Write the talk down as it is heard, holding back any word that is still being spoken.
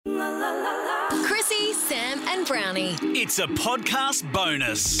and Brownie. It's a podcast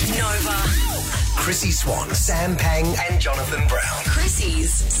bonus. Nova. Chrissy Swan, Sam Pang and Jonathan Brown.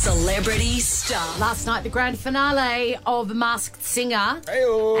 Chrissy's Celebrity Star. Last night, the grand finale of Masked Singer.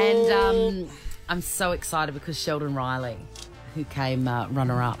 Hey-o. And I'm so excited because Sheldon Riley, who came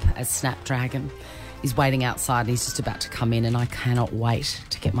runner-up as Snapdragon, is waiting outside and he's just about to come in, and I cannot wait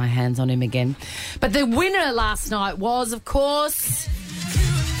to get my hands on him again. But the winner last night was, of course,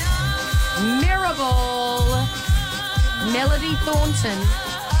 Mirabel, Melody Thornton.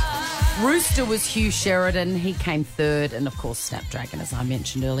 Rooster was Hugh Sheridan. He came third. And, of course, Snapdragon, as I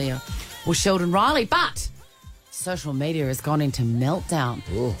mentioned earlier, was Sheldon Riley. But social media has gone into meltdown.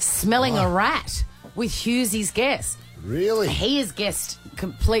 Ooh, smelling a rat with Hughesy's guest. Really? He has guessed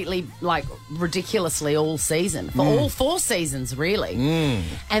completely, ridiculously all season. For all 4 seasons, really.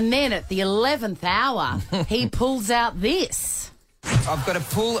 And then at the 11th hour, he pulls out this. I've got to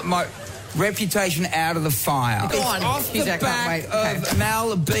pull my reputation out of the fire. Go on. It's off the back of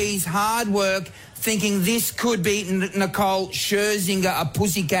Mel B's hard work, thinking this could be Nicole Scherzinger, a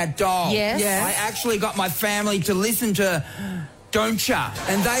pussycat doll. Yes. I actually got my family to listen to Don't Ya?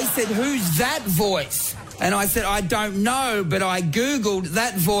 And they said, who's that voice? And I said, I don't know, but I Googled.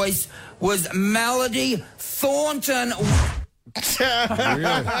 That voice was Melody Thornton.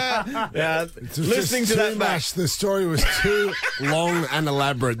 Yeah, listening to that match, the story was too long and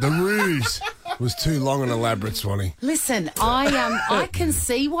elaborate. The ruse was too long and elaborate, Swanee. Listen, I can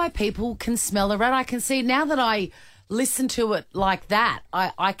see why people can smell a rat. I can see now that I listen to it like that,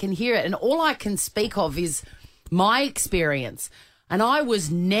 I can hear it. And all I can speak of is my experience. And I was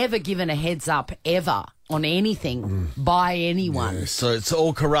never given a heads up ever on anything by anyone. Yes. So it's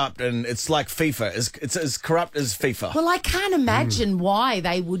all corrupt, and it's like FIFA. It's as corrupt as FIFA. Well, I can't imagine why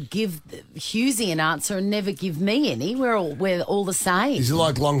they would give Hughesy an answer and never give me any. We're all the same. Is it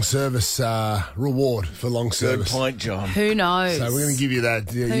like long service reward for long Good service? point, John. Who knows? So we're going to give you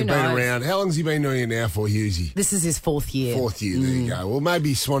that. You've been knows? around. How long's he been doing it now for, Hughesy? This is his 4th year. 4th year, there you go. Well,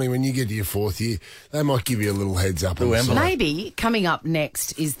 maybe, Swanee, when you get to your 4th year, they might give you a little heads up. Ooh, on the side. Maybe coming up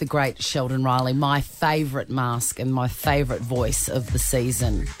next is the great Sheldon Riley, my favourite mask and my favourite voice of the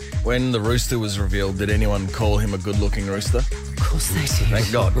season. When the rooster was revealed, did anyone call him a good-looking rooster? Of course they did.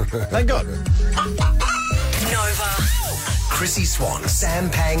 Thank God. Thank God. Nova. Chrissy Swan, Sam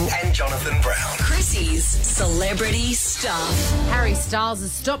Pang and Jonathan Brown. Chrissy's Celebrity Star. Harry Styles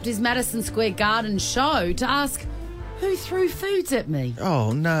has stopped his Madison Square Garden show to ask who threw foods at me.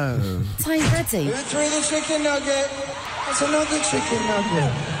 Oh, no. Say, Bretty. Who threw the chicken nugget? That's another chicken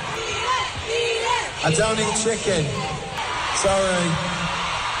nugget. I don't eat chicken. Sorry.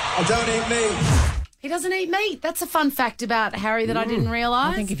 I don't eat meat. He doesn't eat meat. That's a fun fact about Harry that I didn't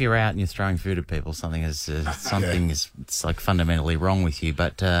realise. I think if you're out and you're throwing food at people, something is it's like fundamentally wrong with you.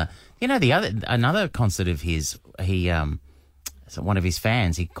 But another concert of his, so one of his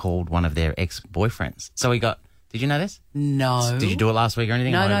fans, he called one of their ex-boyfriends. So he got. Did you know this? No. Did you do it last week or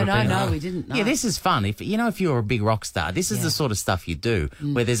anything? No, we didn't. No. Yeah, this is fun. If you're a big rock star, this is the sort of stuff you do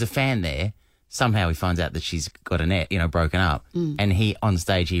where there's a fan there. Somehow he finds out that she's got a net, broken up, and he on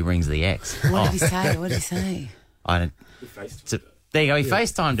stage he rings the ex. What did he say? What did he say? There you go. He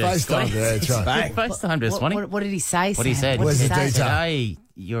FaceTimed her. FaceTimed, yeah, that's right. Bang. FaceTimed her, Swanee. What did he say? What he said? What did he Where's the say? detail? Hey,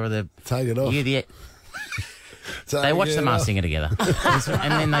 you're the. Take it off. You're the. They Take watched it the Masked off. Singer together,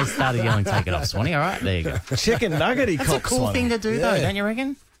 and then they started yelling, "Take it off, Swanee." All right, there you go. Chicken nugget he That's a cool thing to do, though, Yeah. don't you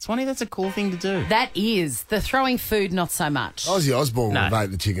reckon, Swanee? That's a cool thing to do. That is. The throwing food, not so much. Ozzy Osbourne No. would have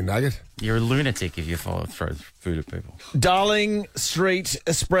ate the chicken nugget. You're a lunatic if you throw food at people. Darling Street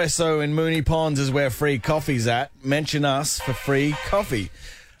Espresso in Moonee Ponds is where free coffee's at. Mention us for free coffee.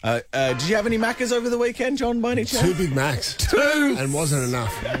 Did you have any Maccas over the weekend, John, by any chance? 2 Big Macs. 2! And wasn't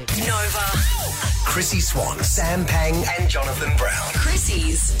enough. Nova. Chrissy Swan, Sam Pang and Jonathan Brown.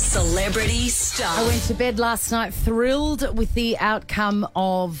 Chrissy's Celebrity Star. I went to bed last night thrilled with the outcome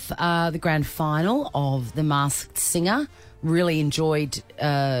of the grand final of The Masked Singer. Really enjoyed,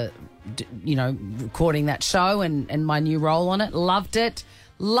 recording that show and my new role on it. Loved it.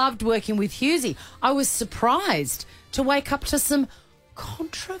 Loved working with Hughesy. I was surprised to wake up to some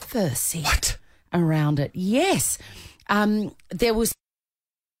controversy around it. Yes. There was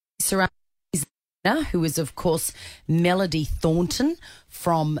surrounding who is, of course, Melody Thornton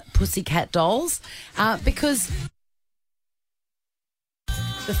from Pussycat Dolls, because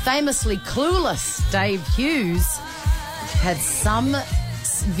the famously clueless Dave Hughes had some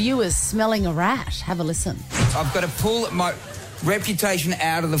viewers smelling a rat. Have a listen. I've got to pull my reputation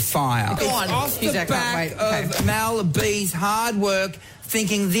out of the fire. Go on. It's off the Hughesy, I can't back wait. of Mel B's hard work,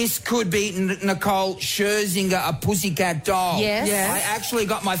 thinking this could be Nicole Scherzinger, a pussycat doll. Yes. I actually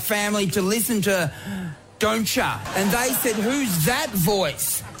got my family to listen to don't ya? And they said, who's that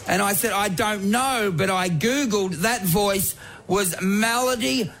voice? And I said, I don't know, but I Googled. That voice was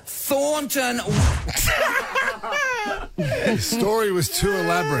Melody Thornton. The story was too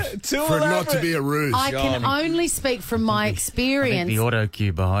elaborate for it not to be a ruse. I can only speak from my experience. I think the auto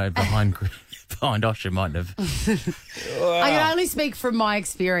cue behind Osher might have. I can only speak from my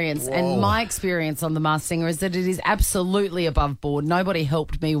experience, and my experience on The Masked Singer is that it is absolutely above board. Nobody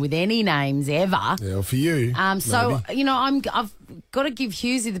helped me with any names ever. Yeah, well, for you. So, you know, I've got to give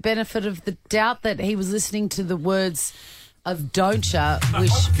Hughesy the benefit of the doubt that he was listening to the words of Don't Ya,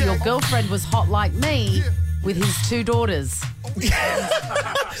 wish your girlfriend was hot like me with his 2 daughters.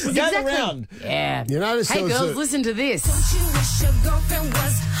 Gather round. Yeah. You notice hey, girls, listen to this.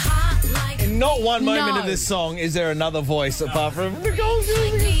 In not one moment of this song is there another voice apart from Nicole.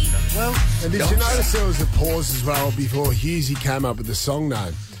 Well, and did you notice there was a pause as well before Hughesy came up with the song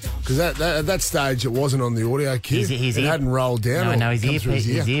name? Because at that stage, it wasn't on the audio cue. It hadn't rolled down. No,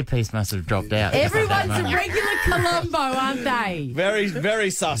 his earpiece must have dropped out. Everyone's a regular Columbo, aren't they? Very,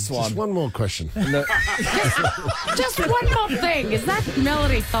 very sus one. Just one more question. Just one more thing. Is that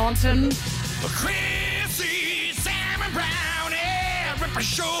Melody Thornton? Chrissy, Sam and Brownie, Ripper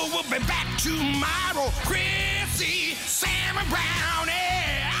Show will be back tomorrow. Chrissy, Sam and Brownie,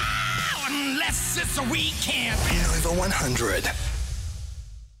 unless it's a weekend. Nova 100.